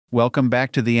Welcome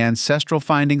back to the Ancestral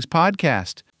Findings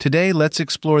podcast. Today, let's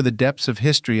explore the depths of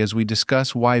history as we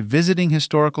discuss why visiting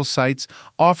historical sites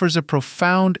offers a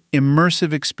profound,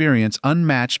 immersive experience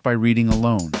unmatched by reading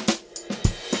alone.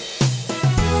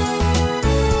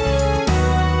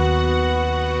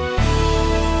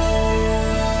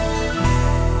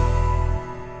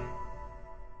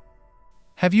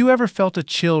 Have you ever felt a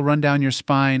chill run down your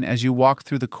spine as you walk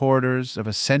through the corridors of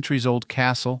a centuries-old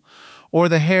castle, or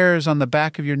the hairs on the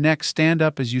back of your neck stand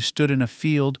up as you stood in a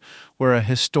field where a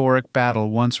historic battle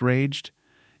once raged?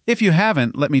 If you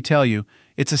haven't, let me tell you,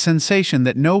 it's a sensation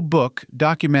that no book,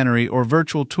 documentary, or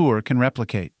virtual tour can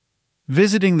replicate.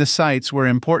 Visiting the sites where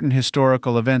important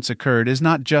historical events occurred is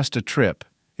not just a trip.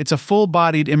 It's a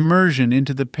full-bodied immersion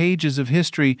into the pages of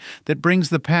history that brings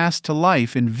the past to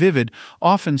life in vivid,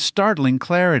 often startling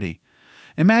clarity.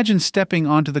 Imagine stepping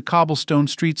onto the cobblestone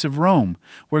streets of Rome,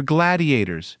 where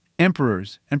gladiators,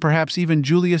 emperors, and perhaps even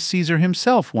Julius Caesar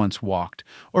himself once walked,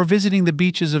 or visiting the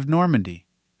beaches of Normandy,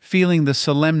 feeling the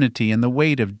solemnity and the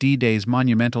weight of D-Day's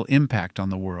monumental impact on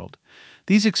the world.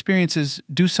 These experiences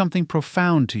do something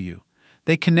profound to you.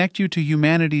 They connect you to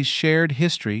humanity's shared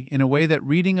history in a way that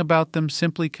reading about them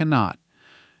simply cannot.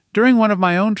 During one of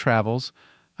my own travels,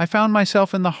 I found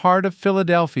myself in the heart of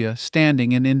Philadelphia,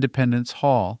 standing in Independence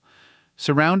Hall.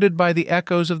 Surrounded by the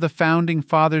echoes of the Founding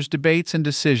Fathers' debates and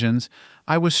decisions,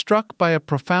 I was struck by a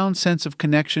profound sense of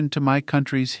connection to my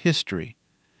country's history.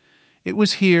 It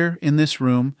was here, in this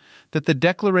room, that the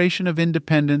Declaration of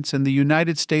Independence and the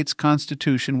United States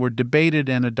Constitution were debated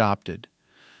and adopted.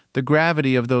 The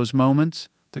gravity of those moments,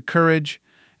 the courage,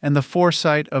 and the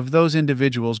foresight of those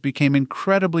individuals became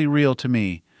incredibly real to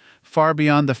me, far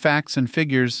beyond the facts and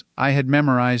figures I had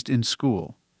memorized in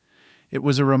school. It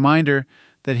was a reminder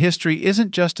that history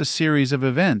isn't just a series of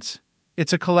events.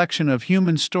 It's a collection of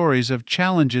human stories of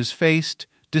challenges faced,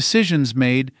 decisions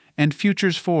made, and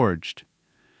futures forged.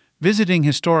 Visiting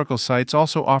historical sites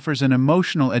also offers an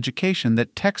emotional education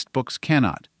that textbooks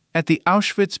cannot. At the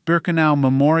Auschwitz-Birkenau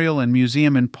Memorial and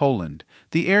Museum in Poland,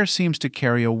 the air seems to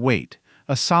carry a weight,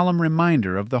 a solemn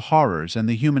reminder of the horrors and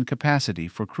the human capacity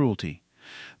for cruelty.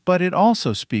 But it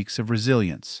also speaks of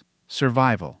resilience,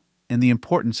 survival, and the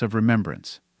importance of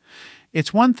remembrance.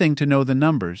 It's one thing to know the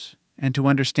numbers and to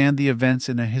understand the events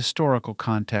in a historical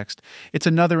context. It's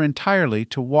another entirely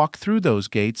to walk through those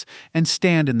gates and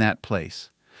stand in that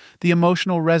place. The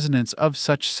emotional resonance of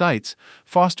such sites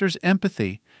fosters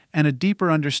empathy and a deeper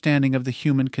understanding of the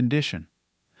human condition.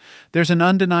 There's an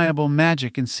undeniable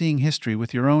magic in seeing history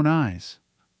with your own eyes.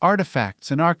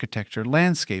 Artifacts and architecture,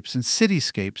 landscapes and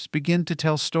cityscapes begin to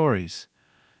tell stories,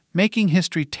 making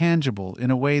history tangible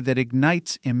in a way that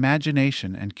ignites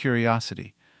imagination and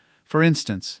curiosity. For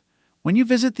instance, when you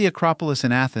visit the Acropolis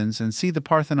in Athens and see the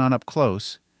Parthenon up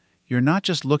close, you're not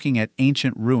just looking at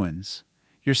ancient ruins.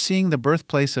 You're seeing the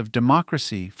birthplace of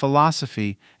democracy,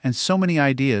 philosophy, and so many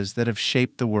ideas that have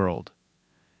shaped the world.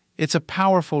 It's a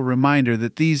powerful reminder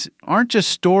that these aren't just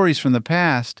stories from the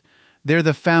past, they're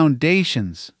the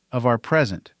foundations of our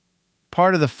present.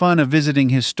 Part of the fun of visiting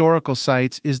historical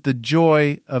sites is the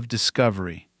joy of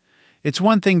discovery. It's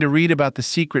one thing to read about the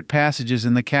secret passages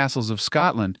in the castles of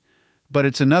Scotland, but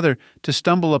it's another to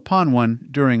stumble upon one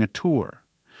during a tour,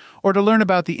 or to learn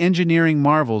about the engineering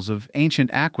marvels of ancient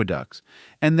aqueducts,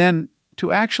 and then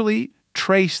to actually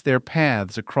trace their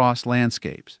paths across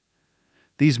landscapes.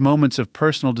 These moments of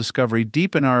personal discovery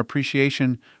deepen our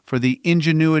appreciation for the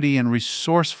ingenuity and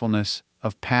resourcefulness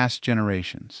of past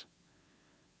generations.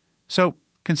 So,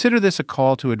 consider this a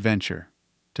call to adventure,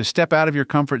 to step out of your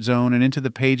comfort zone and into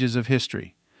the pages of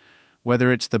history.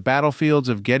 Whether it's the battlefields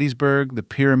of Gettysburg, the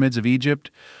pyramids of Egypt,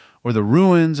 or the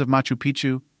ruins of Machu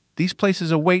Picchu, these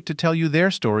places await to tell you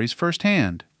their stories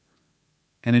firsthand.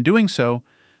 And in doing so,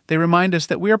 they remind us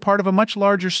that we are part of a much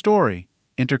larger story,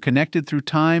 interconnected through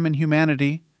time and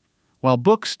humanity. While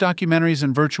books, documentaries,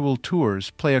 and virtual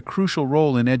tours play a crucial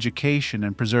role in education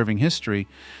and preserving history,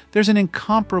 there's an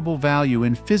incomparable value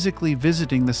in physically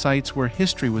visiting the sites where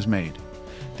history was made.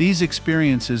 These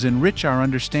experiences enrich our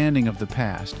understanding of the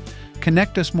past,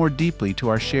 connect us more deeply to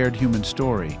our shared human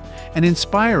story, and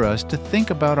inspire us to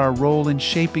think about our role in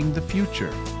shaping the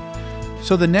future.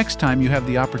 So the next time you have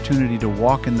the opportunity to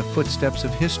walk in the footsteps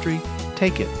of history,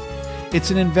 take it.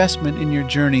 It's an investment in your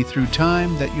journey through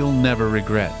time that you'll never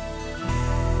regret.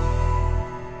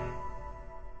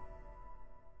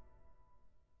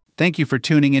 Thank you for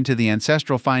tuning into the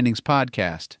Ancestral Findings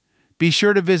podcast. Be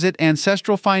sure to visit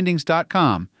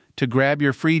ancestralfindings.com to grab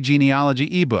your free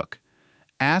genealogy ebook.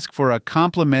 Ask for a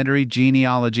complimentary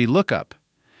genealogy lookup,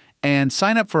 and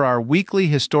sign up for our weekly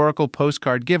historical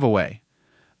postcard giveaway.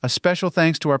 A special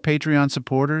thanks to our Patreon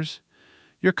supporters.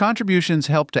 Your contributions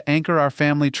help to anchor our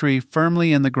family tree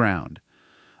firmly in the ground,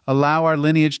 allow our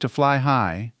lineage to fly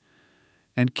high,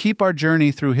 and keep our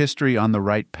journey through history on the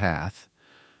right path.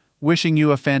 Wishing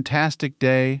you a fantastic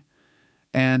day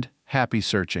and happy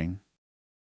searching.